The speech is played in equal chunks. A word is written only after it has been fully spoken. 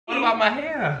about my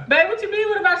hair? Babe, what you mean?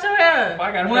 What about your hair?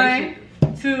 I got 1,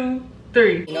 2,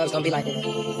 3. You know it's gonna be like this.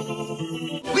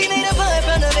 We made a fun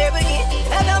from the very beginning.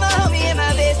 I found my homie and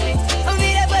my best friend. I'll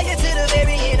be that for you to the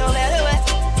very end, no matter what,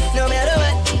 no matter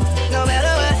what, no matter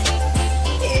what.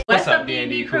 What's up,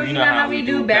 D&D crew? You know how we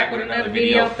do. Back with another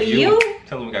video for you.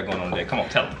 Tell them what we got going on today. Come on,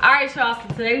 tell them. Alright, y'all. So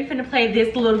today we finna play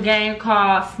this little game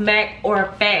called Smack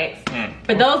or Facts.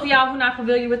 For those of y'all who are not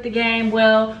familiar with the game,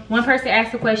 well, one person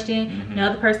asks a question,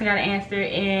 another person got to answer,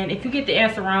 and if you get the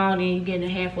answer wrong, then you get a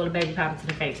handful of baby powder to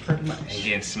the face, pretty much. And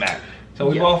getting smacked. So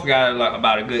we both got like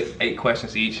about a good 8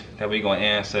 questions each that we're gonna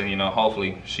answer. You know,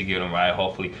 hopefully she get them right.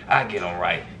 Hopefully I get them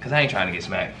right, cause I ain't trying to get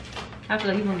smacked. I feel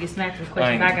like you're gonna get smacked with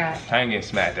questions I got. I ain't getting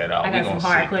smacked at all. I got some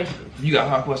hard questions. You got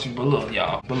hard questions, but look,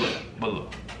 y'all. But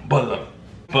look.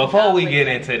 Before we get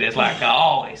into this, like I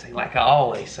always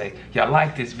say, y'all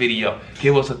like this video,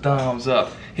 give us a thumbs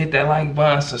up. Hit that like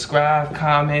button, subscribe,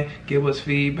 comment, give us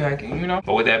feedback, and you know.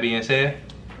 But with that being said,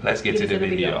 let's get to the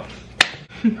video.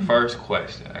 First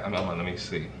question. Let me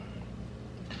see.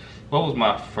 What was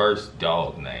my first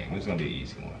dog name? This is gonna be an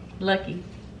easy one. Lucky.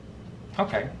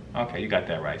 Okay, you got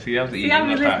that right. See, that was the easy one.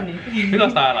 We're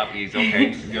gonna start off easy,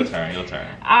 okay? Your turn.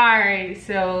 Alright,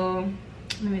 so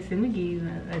let me see. Let me give you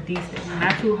a decent one.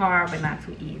 Not too hard, but not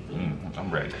too easy.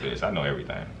 I'm ready for this. I know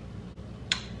everything.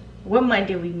 What month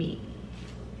did we meet?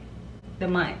 The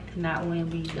month, not when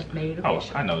we just made it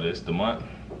official. Oh, I know this. The month.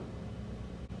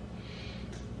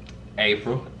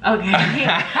 April. Okay.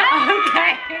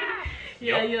 Okay.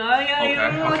 Yeah.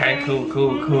 Okay.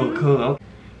 Cool.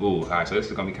 Ooh, alright, so this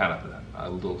is gonna be kind of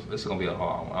this is gonna be a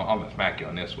hard one. I'm gonna smack you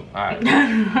on this one. Alright.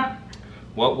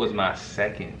 What was my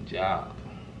second job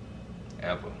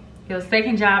ever? Your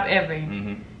second job ever?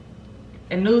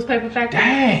 A newspaper factory?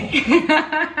 Dang! You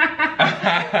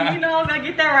know I'm gonna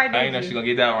get that right. I ain't know she's gonna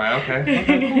get that right.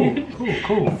 Okay,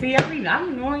 cool. See,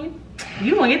 I'm knowing you.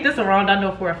 You won't get this one wrong, I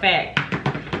know for a fact.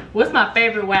 What's my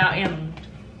favorite wild animal?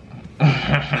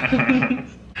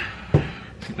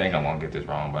 You think I'm gonna get this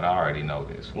wrong, but I already know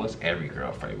this. What's every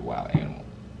girl's favorite wild animal?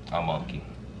 A monkey.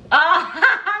 Oh, no,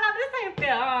 this ain't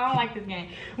fair. Oh, I don't like this game.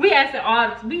 We asking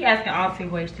all 10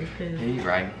 questions. Yeah, you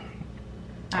right.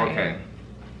 Okay.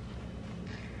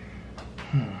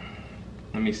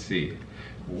 Let me see.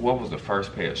 What was the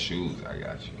first pair of shoes I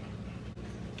got you?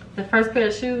 The first pair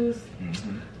of shoes?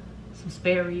 Some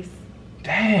Sperry's.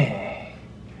 Dang.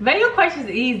 But your question's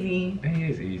easy. It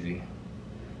is easy.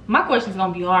 My question's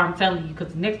gonna be hard, I'm telling you,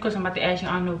 because the next question I'm about to ask you,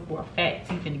 I know for a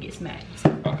fact you finna get smacked.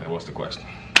 Okay, what's the question?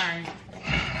 Alright.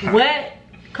 What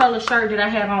color shirt did I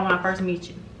have on when I first met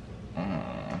you?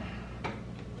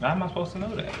 How am I supposed to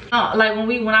know that? Like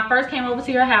when I first came over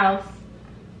to your house,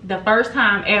 the first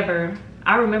time ever,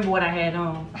 I remember what I had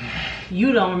on.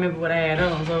 You don't remember what I had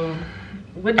on, so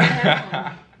what did you have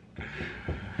on?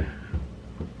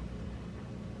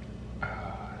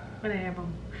 What did I have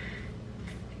on?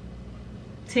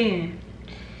 10,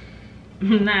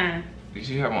 9. Did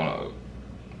you have on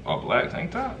a black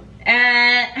tank top?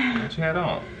 What you had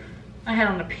on? I had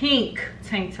on a pink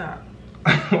tank top.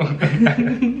 Wait,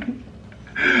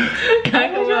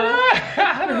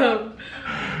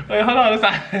 hold on.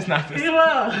 It's not this.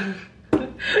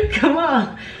 Come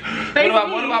on.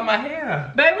 What about my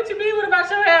hair? Babe, what you mean? What about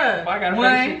your hair? I got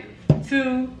 1,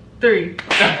 2, 3.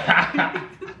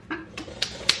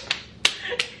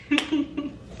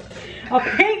 A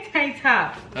pink tank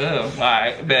top. Oh,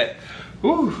 alright, bet.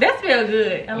 Ooh. That feels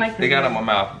good. I like this. They got on my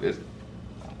mouth.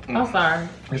 I'm sorry.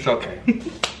 It's okay.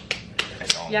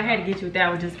 Yeah, I had to get you with that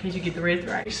one just in case you get the rest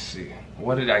right. Let's see.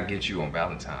 What did I get you on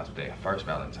Valentine's Day? First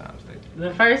Valentine's Day.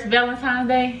 The first Valentine's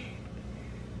Day?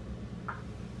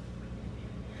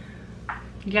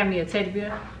 You got me a teddy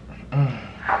bear.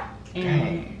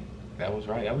 Dang. That was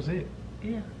right. That was it.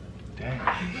 Yeah.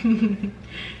 Dang.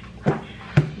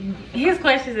 His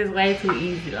questions is way too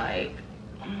easy. Like,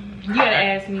 you gotta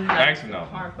ask me like,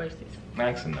 hard questions.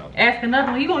 Ask another. Ask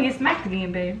another one. You gonna get smacked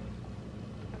again, babe.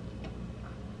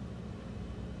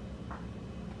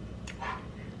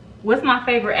 What's my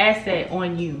favorite asset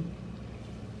on you?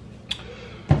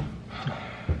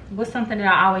 What's something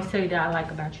that I always tell you that I like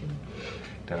about you?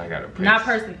 That I got a pretty, not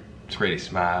person. Pretty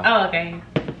smile. Oh, okay.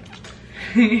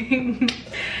 He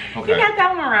got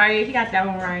that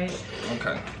one right.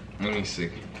 Okay. Let me see.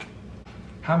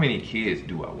 How many kids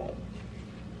do I want?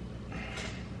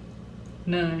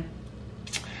 None.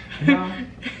 No,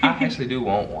 I actually do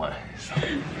want one. So.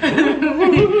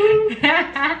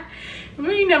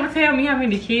 Well, you never tell me how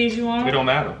many kids you want. It don't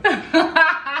matter.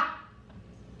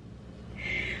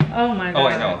 Oh my god. Oh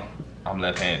wait, no. I'm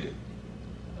left-handed.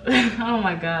 Oh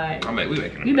my god. We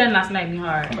making a you better not smack me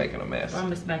hard. I'm making a mess. Or I'm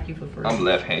gonna smack you for free. I'm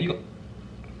left-handed.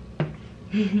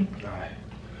 Alright.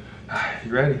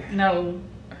 You ready? No.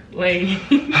 Wait.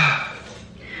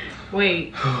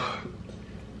 Wait.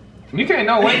 You can't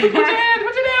know. Wait. Put your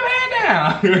damn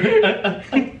hand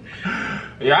down.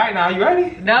 You alright now? You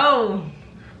ready? No.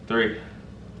 3.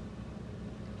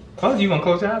 Oh, you gonna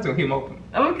close your eyes or keep them open?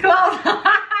 I'm close. I'm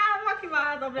gonna keep my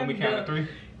eyes open. Let me count to 3.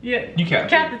 Yeah. You count.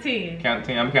 Count to 10. Count to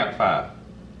 10. I'm gonna count to 5.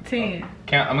 10.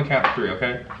 I'm gonna count to 3.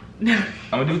 Okay.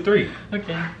 I'm gonna do 3.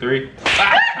 Okay. 3.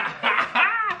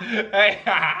 Hey.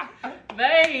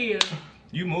 Babe.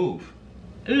 You move.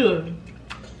 Ugh.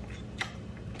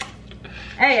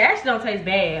 Hey, it actually don't taste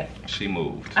bad. She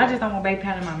moved. I just don't want baby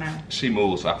powder in my mouth. She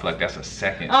moved, so I feel like that's a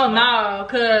second. Oh no,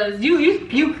 cause you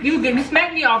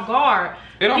smacked me off guard.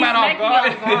 It don't matter off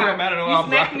guard. It don't matter off guard.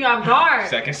 You smacked me off guard.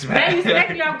 Second smack. Baby, you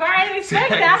smacked me off guard. I didn't expect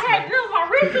that. I had girls on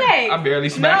reflex. I barely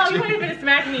smacked you. No, you ain't finna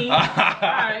smack me.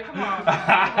 Alright, come on. I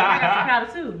got some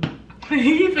powder too.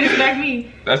 You finna smack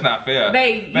me. That's not fair.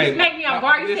 Babe, you smacked me off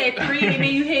guard. You said 3 and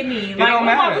then you hit me. Like, don't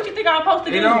matter. What you think I'm supposed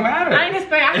to do? It don't matter. I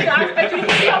expect you to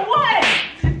hit me on what?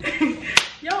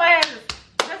 Your ass,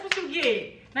 that's what you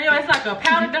get. Now your ass like a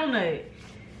powdered donut.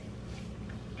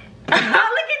 Look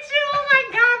at you, oh my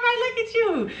God, man, look at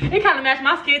you. It kind of matched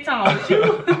my skin tone with you.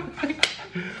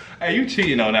 Hey, you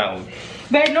cheating on that one.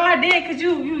 Babe, no I did, cause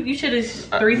you should have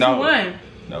 3, 2, 1.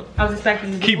 No. I was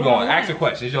expecting you to Keep do going, 1. ask a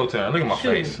question, it's your turn. Look at my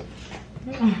face.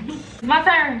 It's my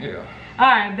turn? Yeah.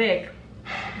 Alright, Beck.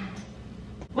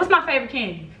 What's my favorite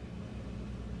candy?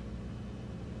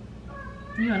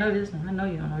 You don't know this one. I know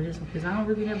you don't know this one because I don't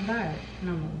really never buy it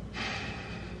no more.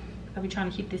 I be trying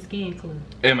to keep this skin clear.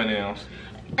 M&M's.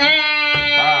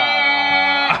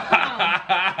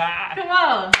 Come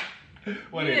on.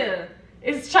 What is it?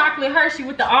 It's chocolate Hershey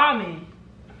with the almond.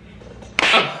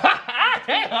 That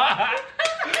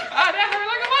hurt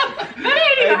like a mother. That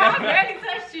ain't even I barely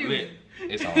touched you. Lit.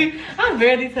 It's on. I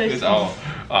barely touched It's you. on.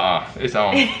 It's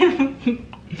on.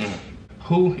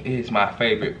 Who is my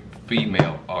favorite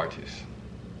female artist?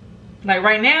 Like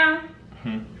right now?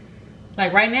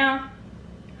 Like right now?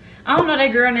 I don't know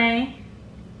that girl name.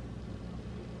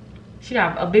 She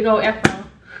got a big old afro.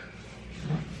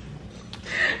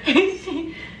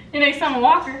 It ain't Summer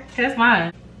Walker. That's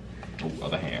mine. Oh,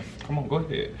 other hand. Come on, go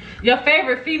ahead. Your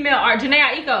favorite female art,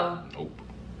 Janae Aiko. Nope.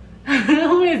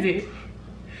 Who is it?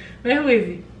 Man, who is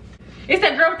it? It's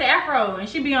that girl with the afro, and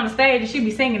she be on the stage and she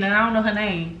be singing, and I don't know her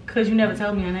name, cause you never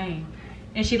told me her name.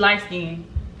 And she light skinned.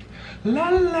 La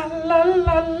la la la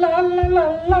la la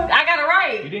la. I got it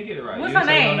right. You didn't get it right. What's you didn't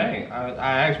her say name? No name.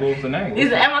 I asked what was the name.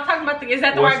 Am I talking about is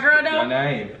that the right girl though? Your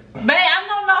name. Babe, I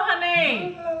don't know her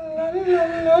name.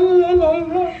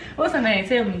 What's her name?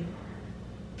 Tell me.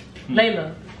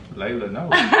 Layla. Layla,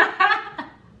 no.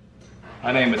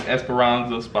 Her name is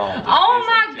Esperanza Spalding. Oh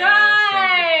my God!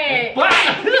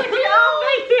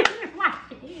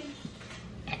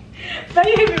 So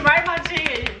you hit me right in my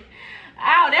chin.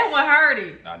 Ow, that one hurt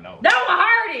it. I know. That one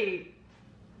hurt it.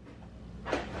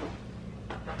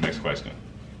 Next question.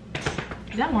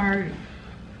 That one hurt it.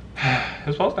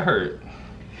 It's supposed to hurt.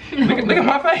 Look at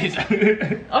my face.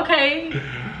 Okay.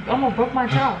 I'm gonna broke my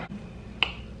jaw.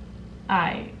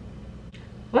 Alright.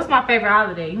 What's my favorite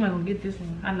holiday? You ain't gonna get this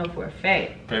one. I know for a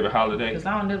fact. Favorite holiday? Cause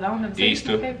I don't never say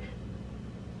Easter.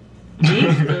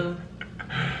 Easter.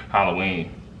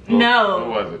 Halloween. No.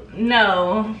 What was it?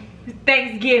 No.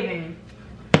 Thanksgiving.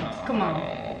 Come on.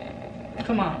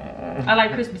 Come on. I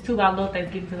like Christmas too, but I love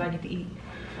Thanksgiving because I get to eat.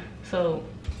 So.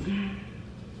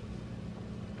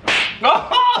 You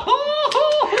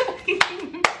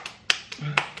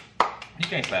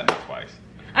can't slap me twice.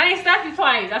 I ain't slapped you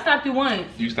twice. I slapped you once.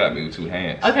 You slapped me with 2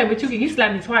 hands. Okay, but you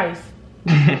slapped me twice.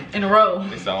 In a row.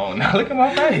 It's on. Now look at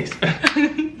my face.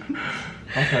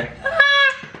 Okay.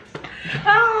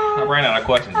 I ran out of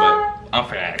questions, but I'm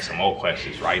finna ask some more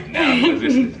questions right now because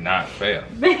this is not fair.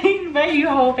 Baby,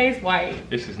 your whole face white.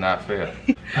 This is not fair.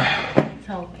 His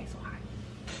whole face white.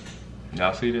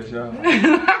 Y'all see this, y'all?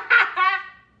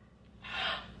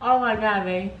 Oh my God,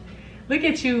 babe. Look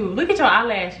at you. Look at your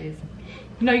eyelashes.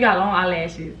 You know you got long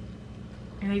eyelashes.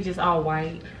 And they just all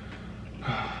white.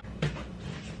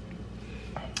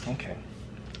 Okay.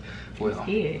 Well,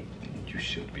 Yeah. you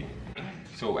should be.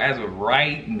 So as of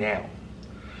right now,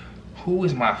 who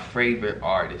is my favorite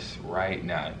artist right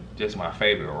now? Just my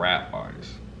favorite rap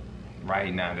artist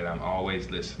right now that I'm always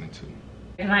listening to.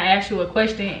 And I ask you a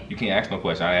question. You can't ask no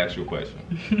question. I ask you a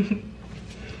question.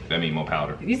 That mean more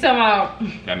powder. You talking about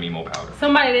That mean more powder.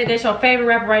 somebody that's your favorite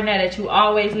rapper right now that you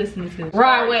always listen to.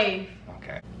 Rod Wave.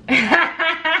 Okay. Okay.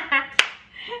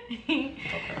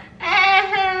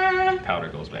 Powder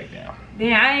goes back down.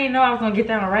 Damn, I didn't know I was gonna get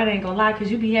that one right. I ain't gonna lie, cause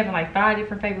you be having like 5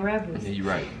 different favorite rappers. Yeah, you're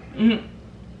right.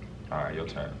 All right, your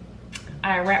turn.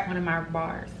 I rap one of my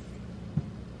bars.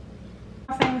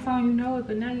 I sang the song, you know it,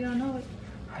 but now you don't know it.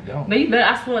 I don't. But you better,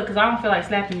 I swear, because I don't feel like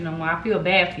slapping you no more. I feel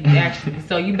bad for you, actually.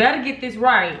 So you better get this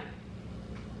right.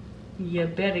 You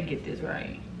better get this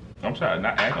right. I'm sorry,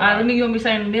 not acting. All right, let me, you want me to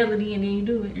sing the melody and then you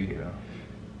do it? Yeah.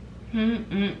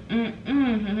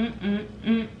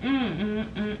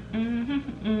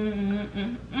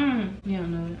 You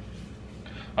don't know it.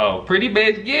 Oh, pretty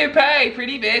bitch get paid.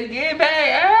 Pretty bitch get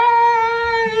paid.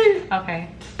 Hey! Okay.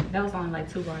 That was only like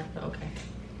 2 bars, but okay.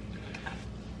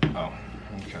 Oh,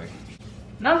 okay.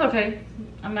 That was okay.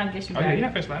 I'm not guessing. Oh, yeah, you're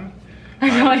not finished slapping.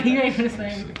 No, you ain't finna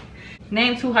sing.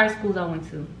 Name 2 high schools I went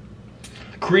to.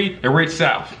 Creed and Rich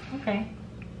South. Okay.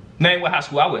 Name what high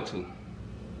school I went to.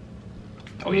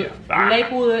 Oh, yeah.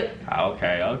 Lakewood.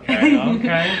 Okay.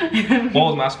 What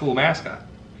was my school mascot?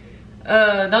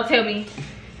 Don't tell me.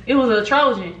 It was a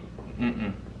Trojan.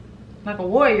 Mm-mm. Like a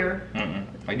warrior. Mm-mm.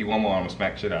 I give you one more, I'm gonna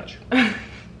smack shit out you.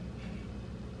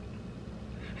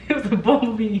 It was a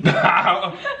bumblebee. I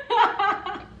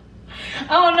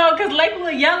don't know, cause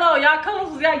Lakewood yellow. Y'all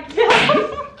colors was like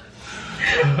yellow.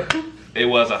 It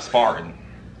was a Spartan.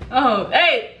 Oh,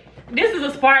 hey, this is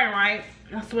a Spartan, right?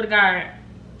 I swear to God,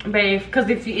 babe. Cause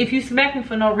if you smack me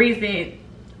for no reason,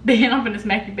 then I'm gonna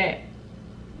smack you back.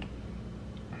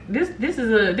 This is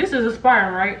a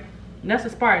Spartan, right? That's a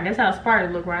Spartan. That's how a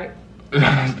Spartan look, right?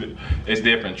 It's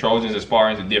different. Trojans and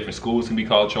Spartans are different. Schools can be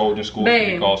called Trojans. Schools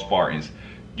can be called Spartans.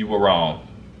 You were wrong.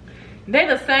 They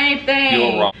the same thing. You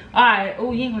were wrong. All right.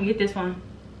 Oh, you ain't gonna get this one.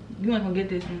 You ain't gonna get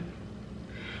this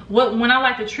one. When I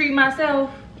like to treat myself,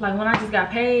 like when I just got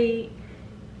paid.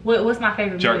 What's my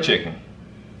favorite Jerk meal? chicken.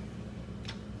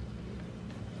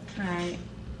 All right.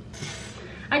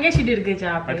 I guess you did a good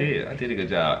job. I did a good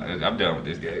job. I'm done with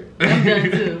this game. I'm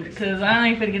done too, cause I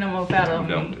ain't finna get no more paddle on I'm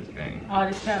me. done with this game. All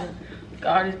this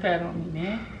paddle on me,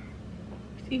 man.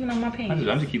 It's even on my pants.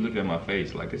 I just keep looking at my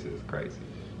face like this is crazy.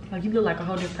 Like you look like a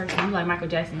whole different person. You look like Michael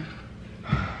Jackson.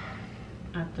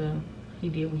 After he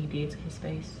did what he did to his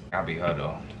face. I'll be her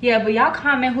though. Yeah, but y'all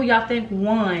comment who y'all think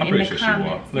won in the sure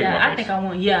comments. She won. Yeah, I think I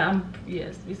won. Yeah,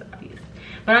 yes, it's obvious.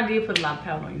 But I did put a lot of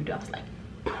powder on you. I was like,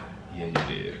 yeah, you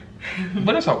did.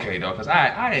 But it's okay though, cause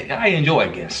I enjoy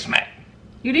getting smacked.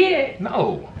 you did?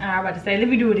 No. I'm about to say, let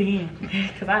me do it again,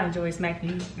 cause I enjoy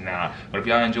smacking you. Nah, but if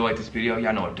y'all enjoyed this video,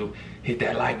 y'all know what to do. Hit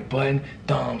that like button,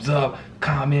 thumbs up,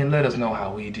 comment, let us know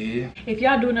how we did. If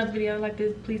y'all do another video like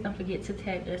this, please don't forget to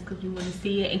tag us because we want to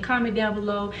see it. And comment down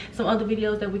below some other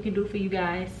videos that we can do for you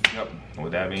guys. Yep.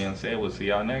 With that being said, we'll see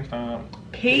y'all next time.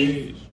 Peace.